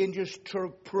exchanges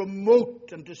to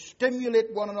promote and to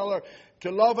stimulate one another to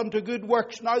love and to good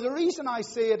works. Now, the reason I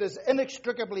say it is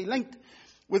inextricably linked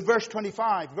with verse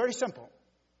 25. Very simple.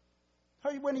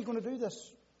 When are you going to do this?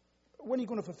 When are you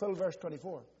going to fulfill verse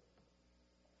 24?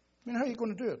 How are you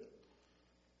going to do it?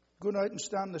 Going out and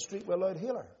stand in the street with a loud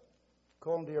hailer,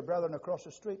 calling to your brethren across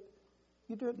the street.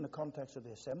 You do it in the context of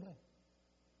the assembly.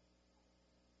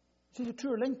 See, the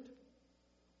two are linked.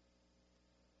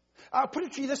 I'll put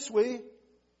it to you this way.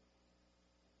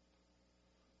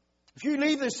 If you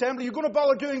leave the assembly, you're going to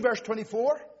bother doing verse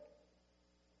 24.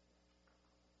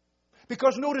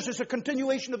 Because notice it's a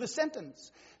continuation of the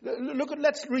sentence.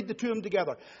 Let's read the two of them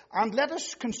together. And let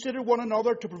us consider one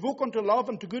another to provoke unto love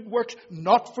and to good works,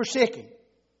 not forsaking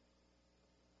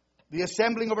the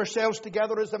assembling of ourselves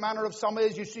together, as the manner of some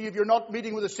is. You see, if you're not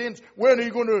meeting with the saints, when are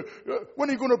you going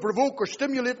to provoke or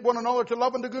stimulate one another to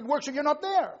love and to good works if you're not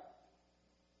there?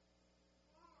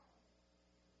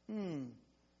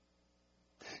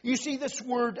 You see this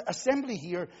word assembly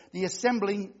here, the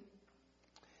assembling,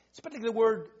 it's particularly the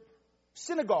word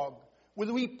synagogue, with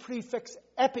a wee prefix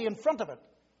epi in front of it.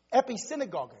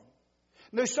 Epi-synagoguing.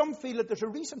 Now, some feel that there's a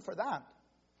reason for that.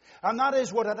 And that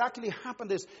is what had actually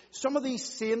happened is some of these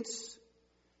saints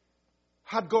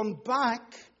had gone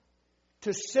back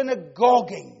to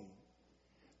synagoguing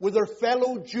with their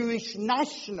fellow Jewish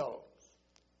nationals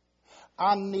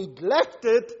and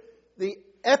neglected the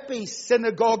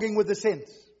epi-synagoguing with the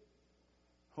saints.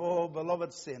 Oh,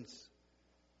 beloved saints.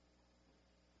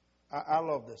 I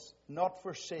love this. Not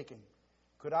forsaking.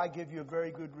 Could I give you a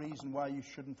very good reason why you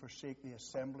shouldn't forsake the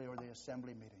assembly or the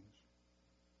assembly meetings?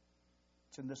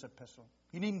 It's in this epistle.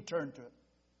 You needn't turn to it.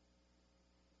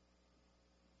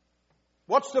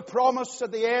 What's the promise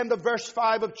at the end of verse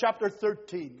 5 of chapter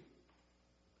 13?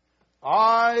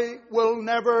 I will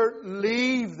never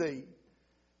leave thee,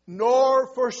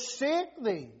 nor forsake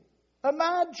thee.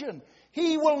 Imagine.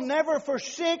 He will never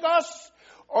forsake us.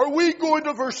 Are we going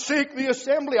to forsake the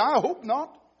assembly? I hope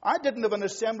not. I didn't have an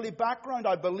assembly background.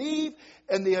 I believe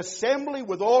in the assembly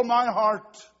with all my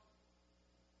heart.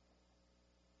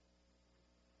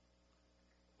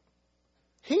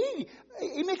 He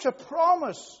makes a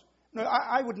promise. Now,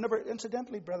 I would never,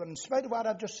 incidentally, brethren, in spite of what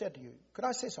I've just said to you, could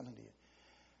I say something to you?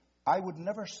 I would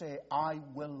never say, I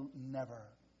will never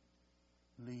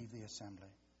leave the assembly.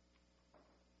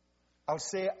 I'll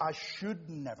say, I should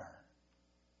never.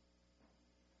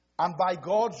 And by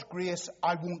God's grace,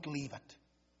 I won't leave it.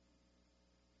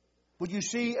 But you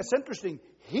see, it's interesting.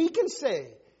 He can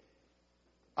say,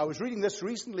 I was reading this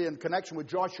recently in connection with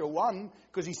Joshua 1,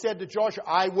 because he said to Joshua,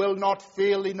 I will not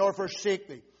fail thee nor forsake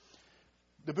thee.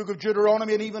 The book of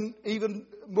Deuteronomy and even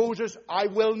Moses, I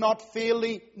will not fail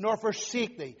thee nor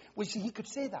forsake thee. Well, see, he could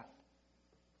say that.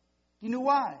 Do you know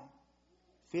why?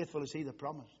 Faithful is he that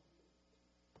promised.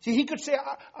 See, he could say,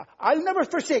 I'll never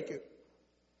forsake you.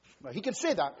 Well, he can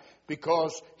say that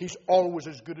because he's always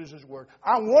as good as his word.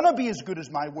 I want to be as good as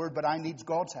my word, but I need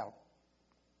God's help.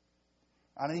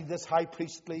 And I need this high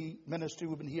priestly ministry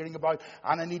we've been hearing about.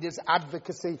 And I need his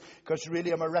advocacy because really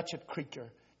I'm a wretched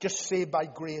creature. Just saved by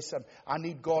grace, and I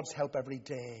need God's help every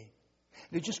day.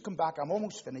 Now just come back. I'm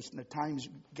almost finished and the time's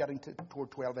getting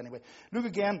toward 12 anyway. Look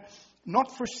again.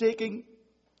 Not forsaking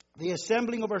the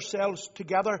assembling of ourselves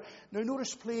together. Now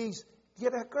notice please,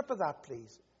 get a grip of that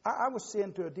please. I was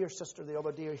saying to a dear sister the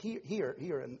other day here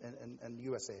in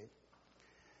USA.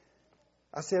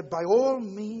 I said, by all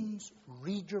means,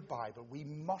 read your Bible. We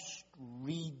must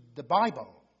read the Bible.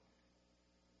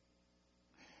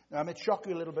 Now, I might shock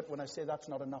you a little bit when I say that's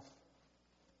not enough.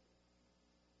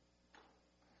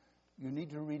 You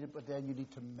need to read it, but then you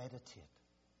need to meditate.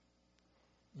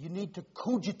 You need to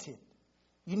cogitate.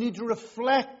 You need to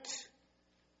reflect.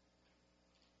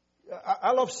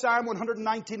 I love Psalm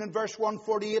 119 and verse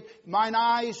 148. Mine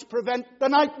eyes prevent the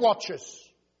night watches.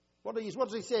 What is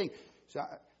he saying?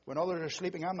 When others are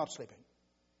sleeping, I'm not sleeping.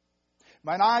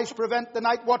 Mine eyes prevent the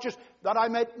night watches, that I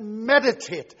might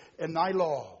meditate in thy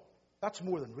law. That's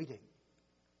more than reading.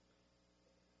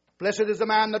 Blessed is the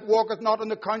man that walketh not in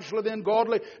the counsel of the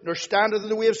ungodly, nor standeth in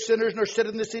the way of sinners, nor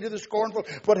sitteth in the seat of the scornful.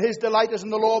 But his delight is in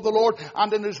the law of the Lord,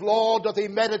 and in his law doth he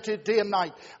meditate day and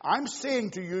night. I'm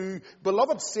saying to you,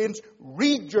 beloved saints,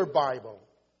 read your Bible.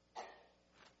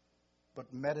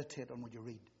 But meditate on what you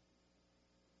read.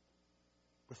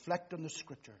 Reflect on the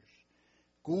Scriptures.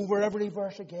 Go over every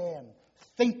verse again.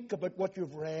 Think about what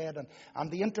you've read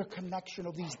and the interconnection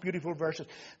of these beautiful verses.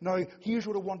 Now, here's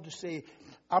what I wanted to say,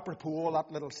 apropos all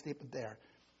that little statement there.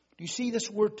 Do you see this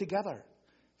word together?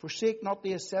 Forsake not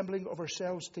the assembling of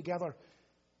ourselves together.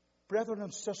 Brethren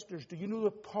and sisters, do you know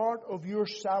that part of your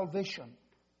salvation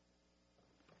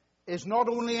is not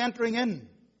only entering in,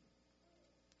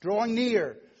 drawing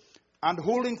near, and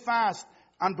holding fast,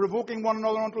 and provoking one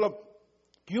another unto love?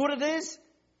 Do you know what it is?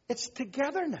 It's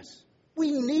togetherness.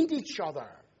 We need each other.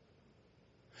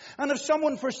 And if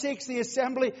someone forsakes the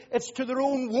assembly, it's to their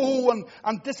own woe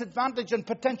and disadvantage and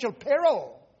potential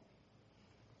peril.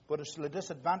 But it's to the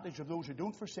disadvantage of those who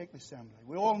don't forsake the assembly.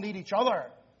 We all need each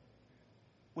other.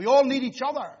 We all need each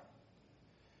other.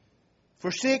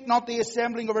 Forsake not the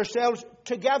assembling of ourselves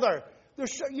together.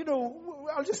 There's,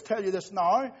 I'll just tell you this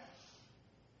now.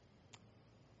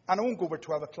 And I won't go over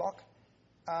 12 o'clock.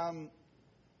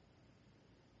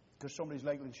 Because somebody's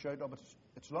likely to shout,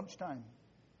 it's lunchtime.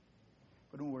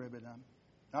 But don't worry about that.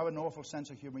 I have an awful sense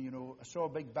of humor, I saw a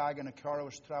big bag in a car I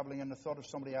was traveling in. I thought if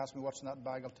somebody asked me what's in that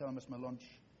bag, I'll tell them it's my lunch.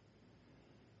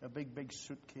 A big, big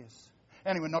suitcase.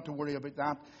 Anyway, not to worry about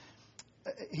that.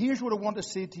 Here's what I want to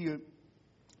say to you.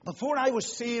 Before I was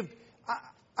saved,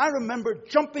 I remember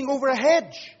jumping over a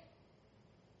hedge.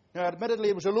 Now, admittedly,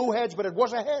 it was a low hedge, but it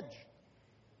was a hedge.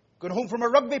 Going home from a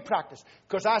rugby practice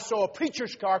because I saw a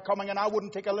preacher's car coming and I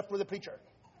wouldn't take a lift with the preacher.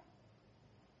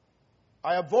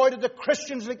 I avoided the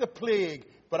Christians like the plague,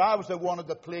 but I was the one of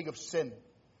the plague of sin.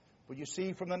 But you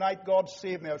see, from the night God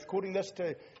saved me, I was quoting this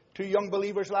to two young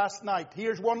believers last night.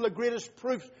 Here's one of the greatest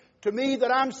proofs to me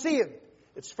that I'm saved.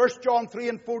 It's 1 John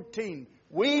 3:14.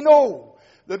 We know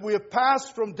that we have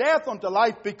passed from death unto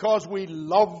life because we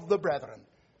love the brethren.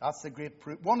 That's the great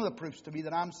proof, one of the proofs to me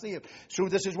that I'm saved. So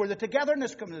this is where the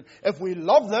togetherness comes in. If we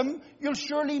love them, you'll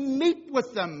surely meet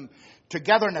with them.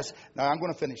 Togetherness. Now, I'm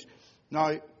going to finish.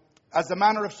 Now, as the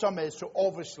manner of some is, so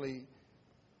obviously,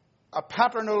 a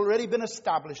pattern had already been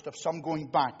established of some going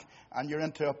back, and you're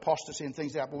into apostasy and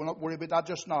things like that, but we'll not worry about that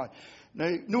just now. Now,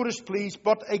 notice please,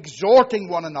 but exhorting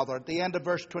one another, at the end of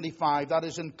verse 25, that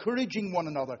is encouraging one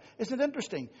another. Isn't it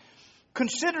interesting?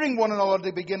 Considering one another at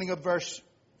the beginning of verse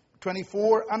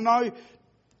 24, and now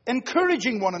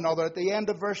encouraging one another at the end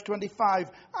of verse 25.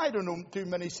 I don't know too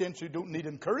many saints who don't need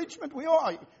encouragement. We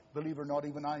all, believe it or not,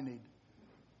 even I need.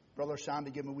 Brother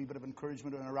Sandy gave me a wee bit of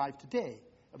encouragement when I arrived today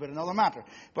about another matter.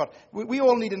 But we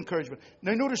all need encouragement.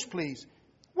 Now notice please,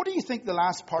 what do you think the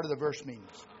last part of the verse means?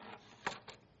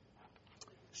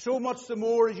 So much the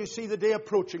more as you see the day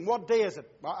approaching. What day is it?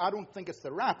 Well, I don't think it's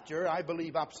the rapture. I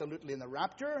believe absolutely in the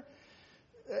rapture.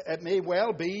 It may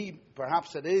well be,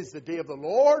 perhaps it is the day of the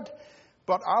Lord.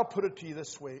 But I'll put it to you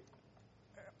this way.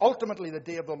 Ultimately the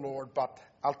day of the Lord, but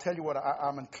I'll tell you what,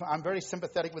 I'm very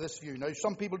sympathetic with this view. Now,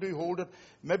 some people do hold it.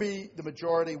 Maybe the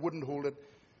majority wouldn't hold it.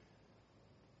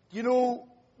 You know,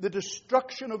 the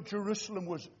destruction of Jerusalem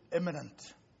was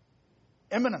imminent.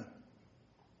 Imminent.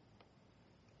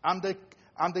 And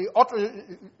the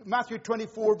utter, Matthew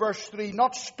 24 verse 3,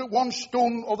 not one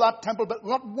stone of that temple, but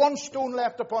not one stone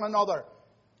left upon another.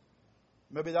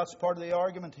 Maybe that's part of the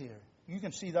argument here. You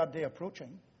can see that day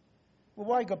approaching. Well,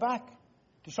 why go back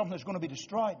to something that's going to be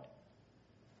destroyed?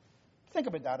 Think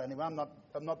about that anyway.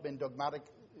 I'm not being dogmatic.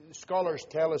 Scholars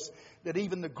tell us that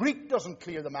even the Greek doesn't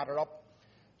clear the matter up.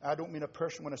 I don't mean a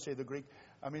person when I say the Greek.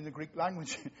 I mean the Greek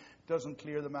language doesn't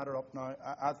clear the matter up now.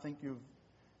 I think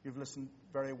you've listened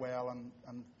very well,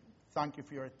 and thank you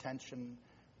for your attention.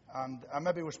 And I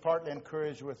maybe was partly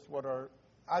encouraged with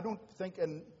I don't think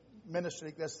in ministry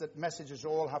like this that messages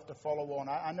all have to follow on.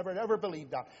 I never ever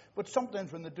believed that. But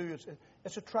sometimes when they do,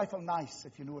 it's a trifle nice,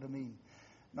 if you know what I mean.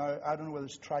 Now, I don't know whether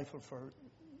it's trifle for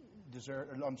dessert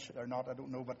or lunch or not. I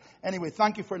don't know. But anyway,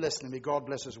 thank you for listening. May God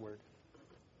bless His word.